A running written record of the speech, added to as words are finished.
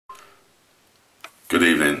Good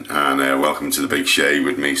evening and welcome to the Big Shave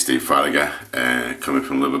with me, Steve Faragher, coming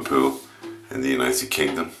from Liverpool in the United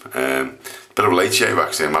Kingdom. Bit of a late shave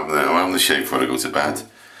actually. I'm having the shave before I go to bed.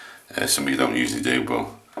 Something you don't usually do, but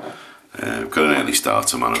I've got an early start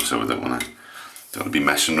tomorrow, so I don't want to be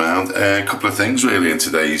messing around. A couple of things really in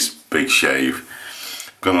today's Big Shave.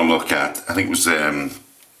 I'm going to look at, I think it was a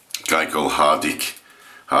guy called Hardik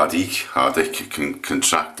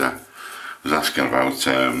Contractor was asking about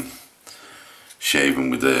shaving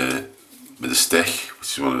with a stick,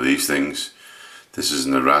 which is one of these things. This is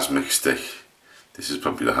an Erasmic stick. This is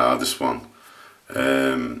probably the hardest one.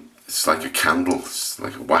 It's like a candle, it's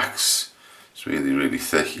like a wax. It's really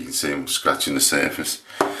thick. You can see I'm scratching the surface.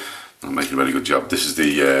 I'm making a very good job. This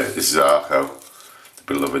is Arco, the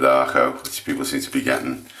beloved Arco, which people seem to be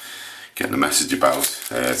getting a message about.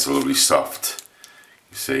 It's a lovely soft,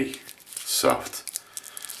 you see, soft.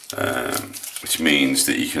 Which means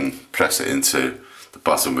that you can press it into the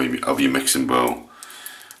bottom of your mixing bowl.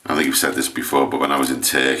 I think I've said this before, but when I was in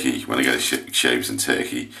Turkey, when I get shaves in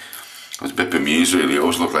Turkey, I was a bit bemused really. It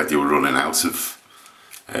always looked like they were running out of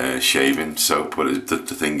shaving soap, but the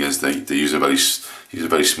thing is they use a very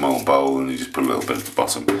small bowl and you just put a little bit at the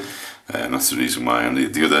bottom, and that's the reason why.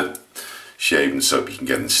 And the other shaving soap you can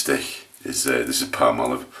get in stick is this is palm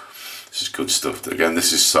olive. This is good stuff. Again,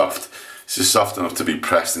 this is soft. This is soft enough to be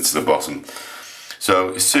pressed into the bottom. So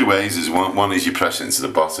it's two ways. One is you press it into the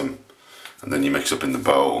bottom and then you mix up in the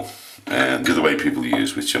bowl. And the other way people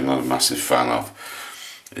use, which I'm not a massive fan of,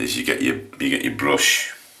 is you get your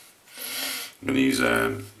brush. I'm going to use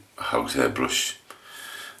a hose hair brush.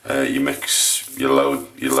 You load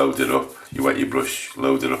it up. You wet your brush,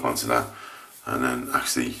 load it up onto that, and then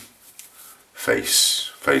actually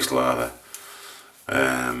face lather.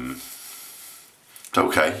 It's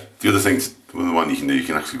okay. The other thing, the one you can do, you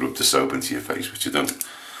can actually rub the soap into your face, which I don't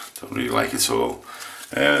really like at all.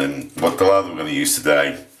 What the lather we're going to use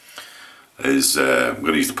today is I'm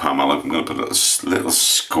going to use the palm olive. I'm going to put a little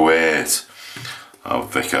squirt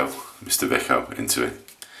of Mr. Vico into it.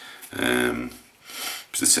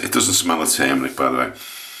 It doesn't smell of turmeric, by the way.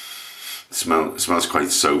 It smells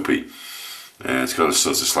quite soapy. It's got a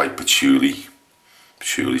sort of slight patchouli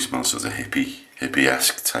smell, sort of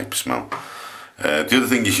hippie-esque type smell. The other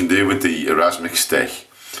thing you can do with the Erasmic stick,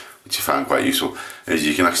 which I found quite useful, is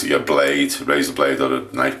you can actually get a razor blade or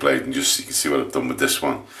a knife blade, and you can see what I've done with this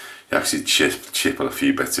one. You actually chip a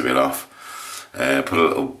few bits of it off, put a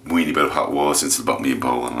little weeny bit of hot water into the bottom of your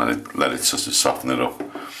bowl and let it sort of soften it up.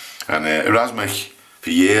 And Erasmic, for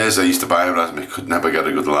years I used to buy Erasmic, could never get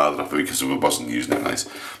a good lather off it because I wasn't using it nice.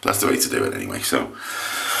 But that's the way to do it anyway. So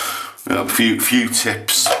a few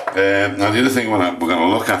tips. Now the other thing we're going to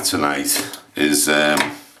look at tonight is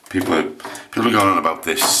people are going on about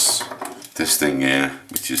this thing here,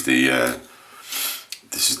 which is this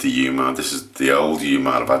is the YUMA. This is the old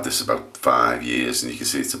YUMA. I've had this about 5 years, and you can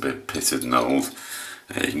see it's a bit pitted and old.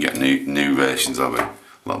 You can get new versions of it, a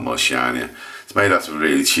lot more shinier. It's made out of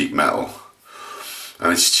really cheap metal,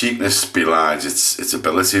 and its cheapness belies its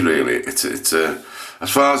ability. Really, it's as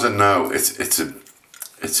far as I know, it's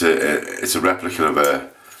a replica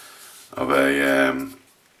of a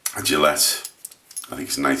Gillette. I think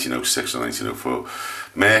it's 1906 or 1904.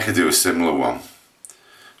 Mercer do a similar one,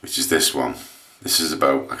 which is this one.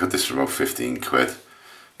 I got this for about 15 quid.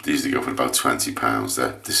 These go for about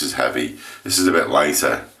 £20. This is heavy. This is a bit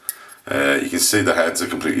lighter. You can see the heads are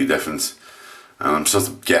completely different, and I'm sort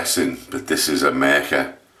of guessing that this is a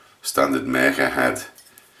Mercer, standard Mercer head,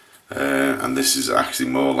 and this is actually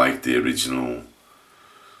more like the original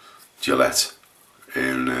Gillette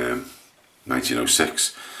in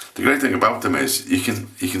 1906. The great thing about them is you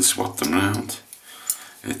can swap them around.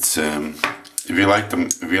 It's if you like the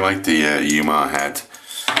YUMA head,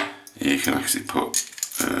 you can actually put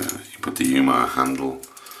the YUMA handle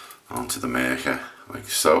onto the Mercer like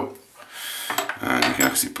so, and you can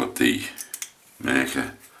actually put the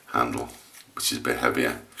Mercer handle, which is a bit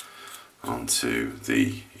heavier, onto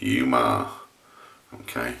the YUMA.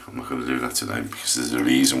 Okay, I'm not going to do that today because there's a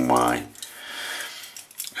reason why.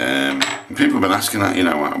 People have been asking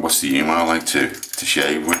that, what's the YUMA like to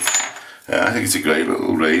shave with. I think it's a great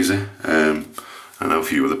little razor. I know a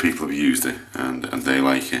few other people have used it and they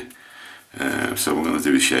like it. So we're going to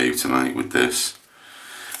do a shave tonight with this.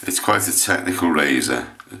 It's quite a technical razor.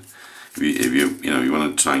 If you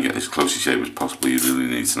want to try and get as close to shave as possible, you really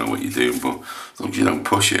need to know what you're doing. But as long as you don't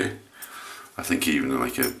push it, I think even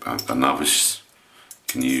like a novice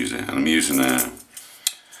can use it. And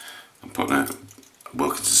I'm putting a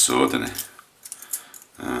Wilkinson sword in it,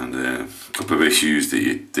 and a couple of issues that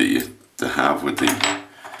you have with the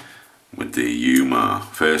YUMA.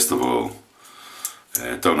 First of all,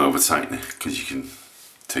 Don't over tighten it because you can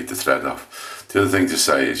take the thread off. The other thing to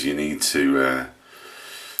say is you need to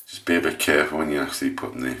just be a bit careful when you're actually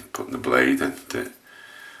putting the blade in.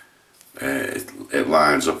 It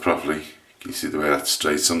lines up properly. You see the way that's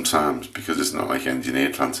straight. Sometimes, because it's not like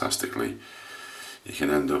engineered fantastically, you can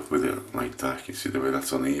end up with it like that. You see the way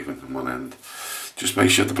that's uneven on one end. Just make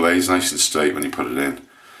sure the blade's nice and straight when you put it in,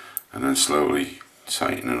 and then slowly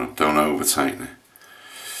tighten it up. Don't over tighten it.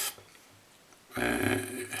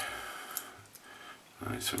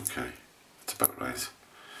 Right, okay, that's about right.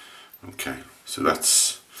 Okay, so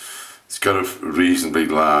it's got a reasonably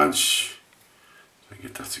large. I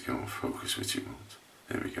get that to go and focus which you want.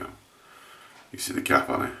 There we go. You see the gap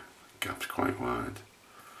on it. The gap's quite wide.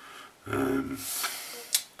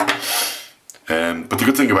 But the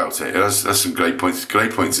good thing about it has some great points.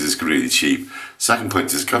 Great points is it's really cheap. Second point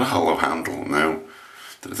is it's got a hollow handle. Now,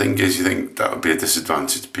 the thing is, you think that would be a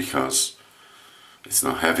disadvantage because it's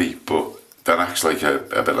not heavy, but that acts like a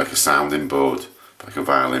bit like a sounding board, like a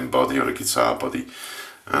violin body or a guitar body,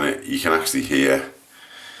 and you can actually hear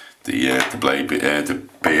the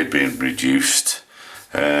beard being reduced.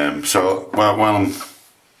 So while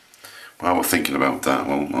we're thinking about that,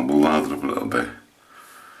 we'll lather up a little bit.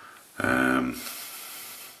 And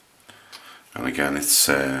again, it's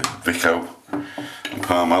Vico and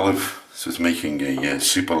palm olive, so it's making a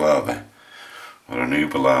super lather, or an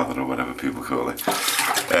uber lather, or whatever people call it.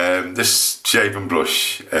 This shaving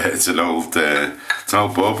brush, it's an old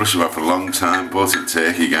board brush I've had for a long time. Bought it in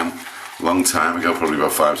Turkey again, a long time ago, probably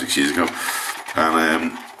about 5 or 6 years ago.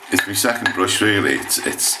 And it's my second brush really.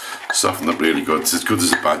 It's softened up really good. It's as good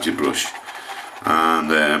as a badger brush.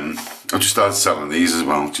 And I've just started selling these as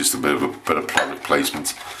well, just a bit of product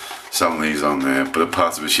placement. Selling these on but a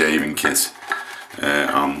part of a shaving kit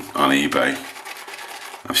on eBay.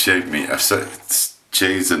 I've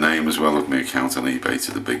changed the name as well of my account on eBay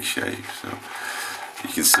to the Big Shave, so you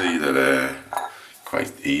can see that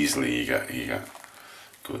quite easily you get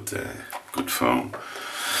good foam.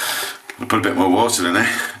 I'll put a bit more water in it,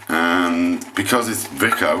 and because it's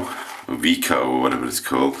Vico or whatever it's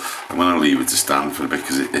called, I'm going to leave it to stand for a bit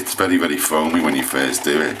because it's very foamy when you first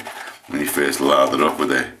do it, when you first lather up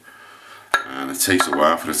with it, and it takes a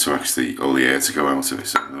while for it to actually, all the air to go out of it.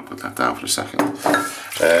 So I'm going to put that down for a second.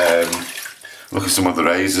 Look at some other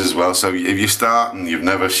razors as well. So if you're starting, you've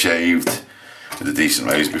never shaved with a decent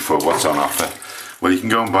razor before, what's on offer? Well, you can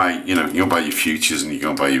go and buy, you can buy your Futures and you go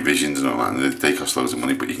and buy your Visions and all that, and they cost loads of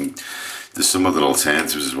money, but there's some other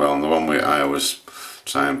alternatives as well, and the one where I always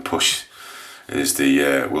try and push is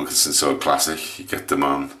the Wilkinson Sword Classic. You get them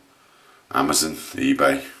on Amazon,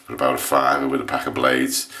 eBay for about $5 with a pack of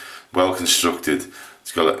blades. Well constructed.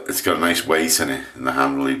 It's got a nice weight in it in the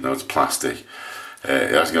handle, even though it's plastic.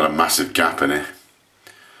 It hasn't got a massive gap in it,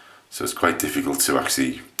 so it's quite difficult to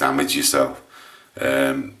actually damage yourself.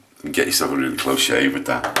 And get yourself a really close shave with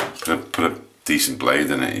that. Put a decent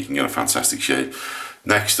blade in it, you can get a fantastic shave.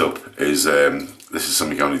 Next up is this is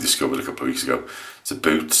something I only discovered a couple of weeks ago. It's a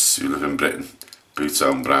Boots. You live in Britain. Boots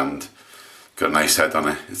own brand. Got a nice head on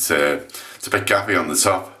it. It's a bit gappy on the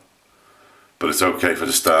top, but it's okay for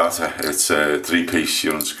the starter. It's a 3-piece.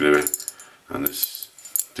 You unscrew it, and there's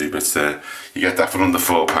 3 bits there. You get that for under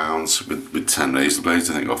 £4 with 10 razor blades,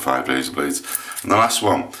 I think, or 5 razor blades. And the last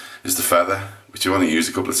one is the feather, which I've only used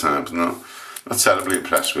a couple of times. Not terribly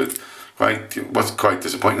impressed with. What's quite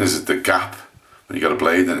disappointing is that the gap when you got a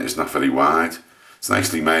blade in it is not very wide. It's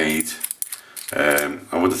nicely made. I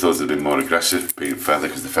would have thought it'd been more aggressive being feather,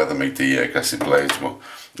 because the feather made the aggressive blades, but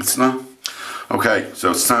it's not. Okay,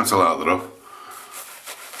 so it's time to lather up.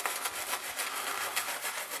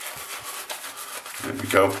 There we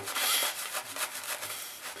go.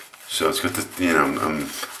 So it's got the,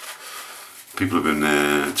 people have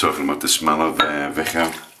been talking about the smell of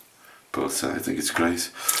Vico, but I think it's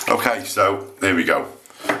great. Okay, so there we go.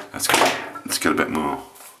 Let's get a bit more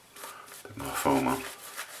foam on.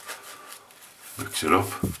 Mix it up,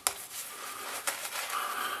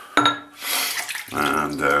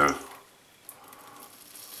 and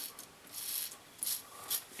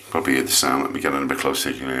you probably hear the sound. Let me get in a bit closer so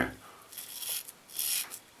you can hear.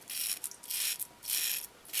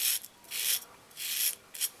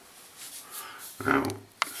 Now,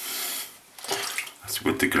 that's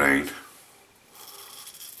with the grain.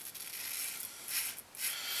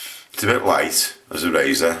 It's a bit light as a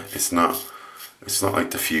razor. It's not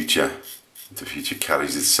like the Future. The Future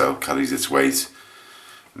carries its weight.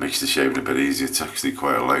 Makes the shaving a bit easier. It's actually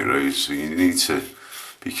quite a light razor, so you need to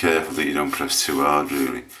be careful that you don't press too hard.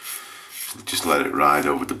 Really, just let it ride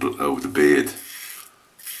over the beard.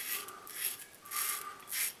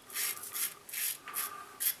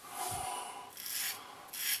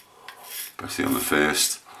 especially on the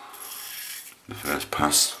first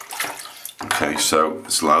pass. Okay, so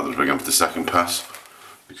it's allowed us to bring up the second pass.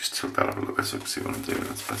 We just tilt that up a little bit so you can see what I'm doing.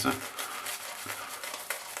 That's better.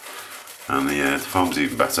 And the foam's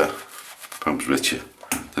even better. The foam's richer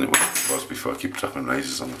than it was before. I keep dropping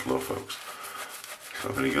razors on the floor, folks. It's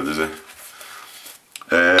not very good, is it?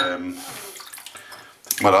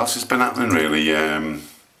 What else has been happening really?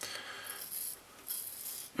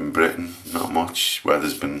 In Britain, not much.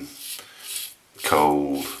 Weather's been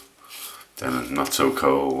cold, then not so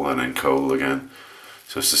cold, and then cold again.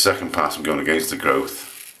 So it's the second pass. I'm going against the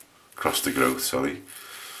growth, across the growth, sorry.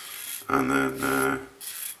 And then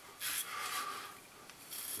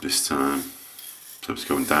this time, so it's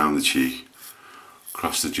going down the cheek,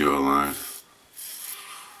 across the jawline.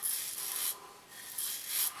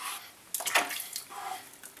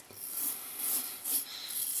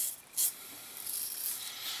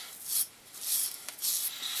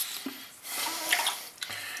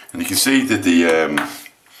 And you can see that the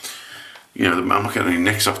you know, I'm not getting any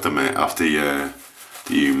nicks off the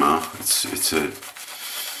YUMA. It's a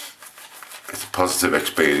positive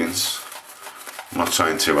experience. I'm not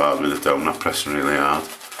trying too hard with it though. I'm not pressing really hard.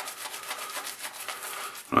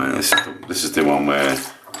 Right, this is the one where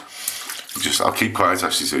I'll keep quiet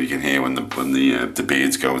actually so you can hear when the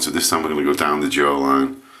beard's going. So this time we're going to go down the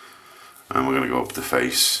jawline, and we're going to go up the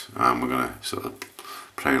face, and we're going to sort of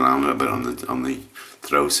play around a little bit on the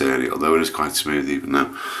throat area, although it is quite smooth even now.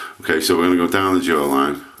 Okay, so we're going to go down the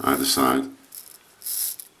jawline, either side.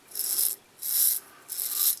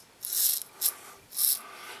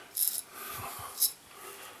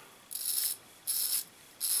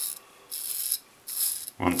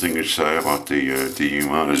 One thing I'd say about the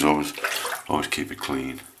YUMA is always keep it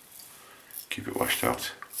clean, keep it washed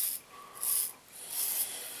out.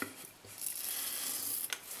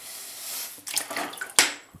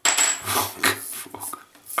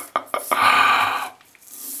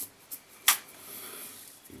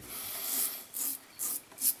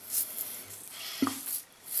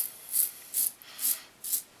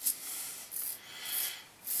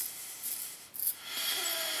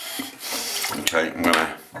 Okay, I'm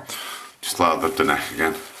gonna just lather up the neck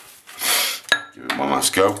again. Give it one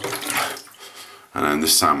last go, and then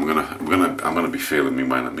this time I'm gonna be feeling me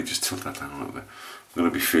mind. Let me just tilt that down a little bit. I'm gonna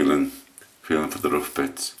be feeling for the rough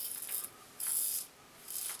bits.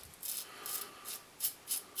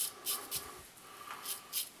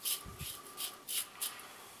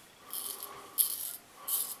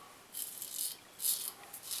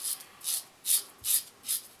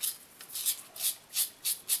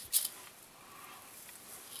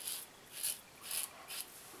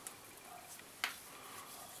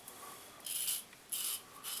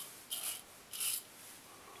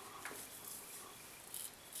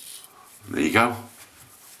 There you go.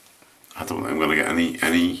 I don't think I'm going to get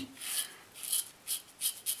any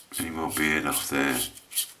more beard off there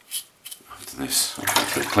after this.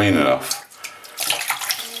 Okay, clean it off.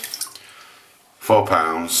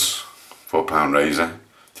 £4 razor.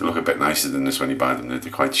 They look a bit nicer than this when you buy them. They're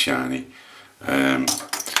quite shiny, and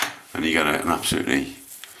you get an absolutely.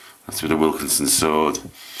 That's with a Wilkinson sword.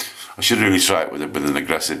 I should really try it with an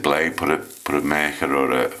aggressive blade. Put a maker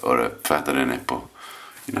or a feather in it, but.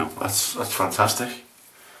 You know, that's fantastic.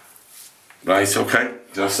 Right, okay,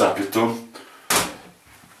 that's that bit done.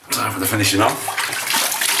 Time for the finishing off.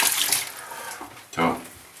 So,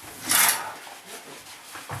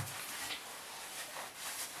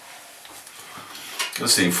 it'll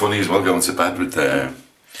seem funny as well going to bed with the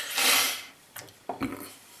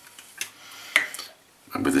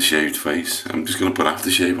shaved face. I'm just going to put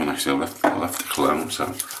aftershave on actually. I left the cologne, so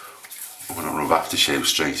I'm going to rub aftershave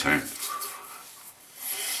straight out.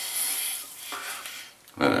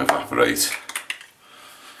 Let it evaporate.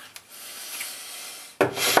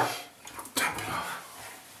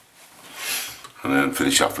 And then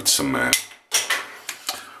finish off with some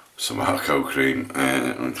hot coat cream.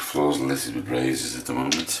 And the floors are littered with razors at the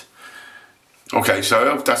moment. Okay, so I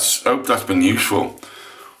hope that's been useful.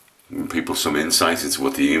 Giving people some insight into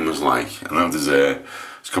what the YUMA's like. I know there's a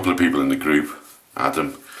couple of people in the group.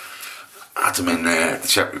 Adam in the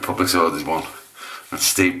Czech Republic's ordered one. And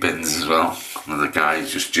Steve Bins as well, another guy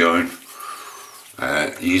who's just joined.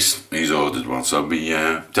 He's ordered one, so I'll be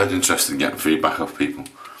dead interested in getting feedback off people.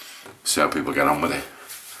 See how people get on with it.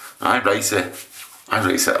 I rate it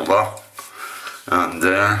a lot, and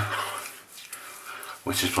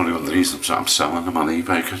which is probably one of the reasons I'm selling them on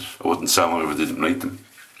eBay, because I wouldn't sell them if I didn't rate them.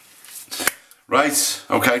 Right,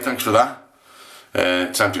 okay, thanks for that.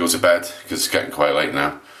 Time to go to bed because it's getting quite late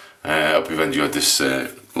now. I hope you've enjoyed this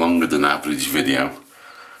longer than average video,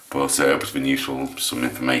 but I hope it's been useful, some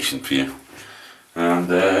information for you. and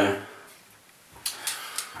have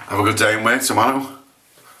a good day in work tomorrow.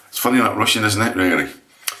 It's funny not rushing, isn't it, really?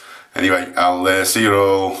 Anyway, I'll see you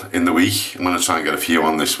all in the week. I'm going to try and get a few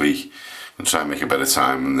on this week. I'm going to try and make a better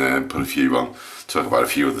time and put a few on, talk about a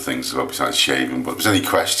few other things as well besides shaving. But if there's any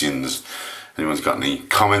questions, anyone's got any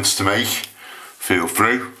comments to make, feel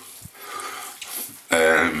free.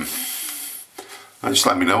 And just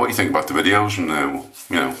let me know what you think about the videos, and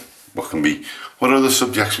you know, what other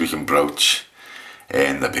subjects we can broach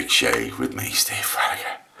in the Big Shave with me, Steve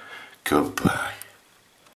Faragher. Goodbye.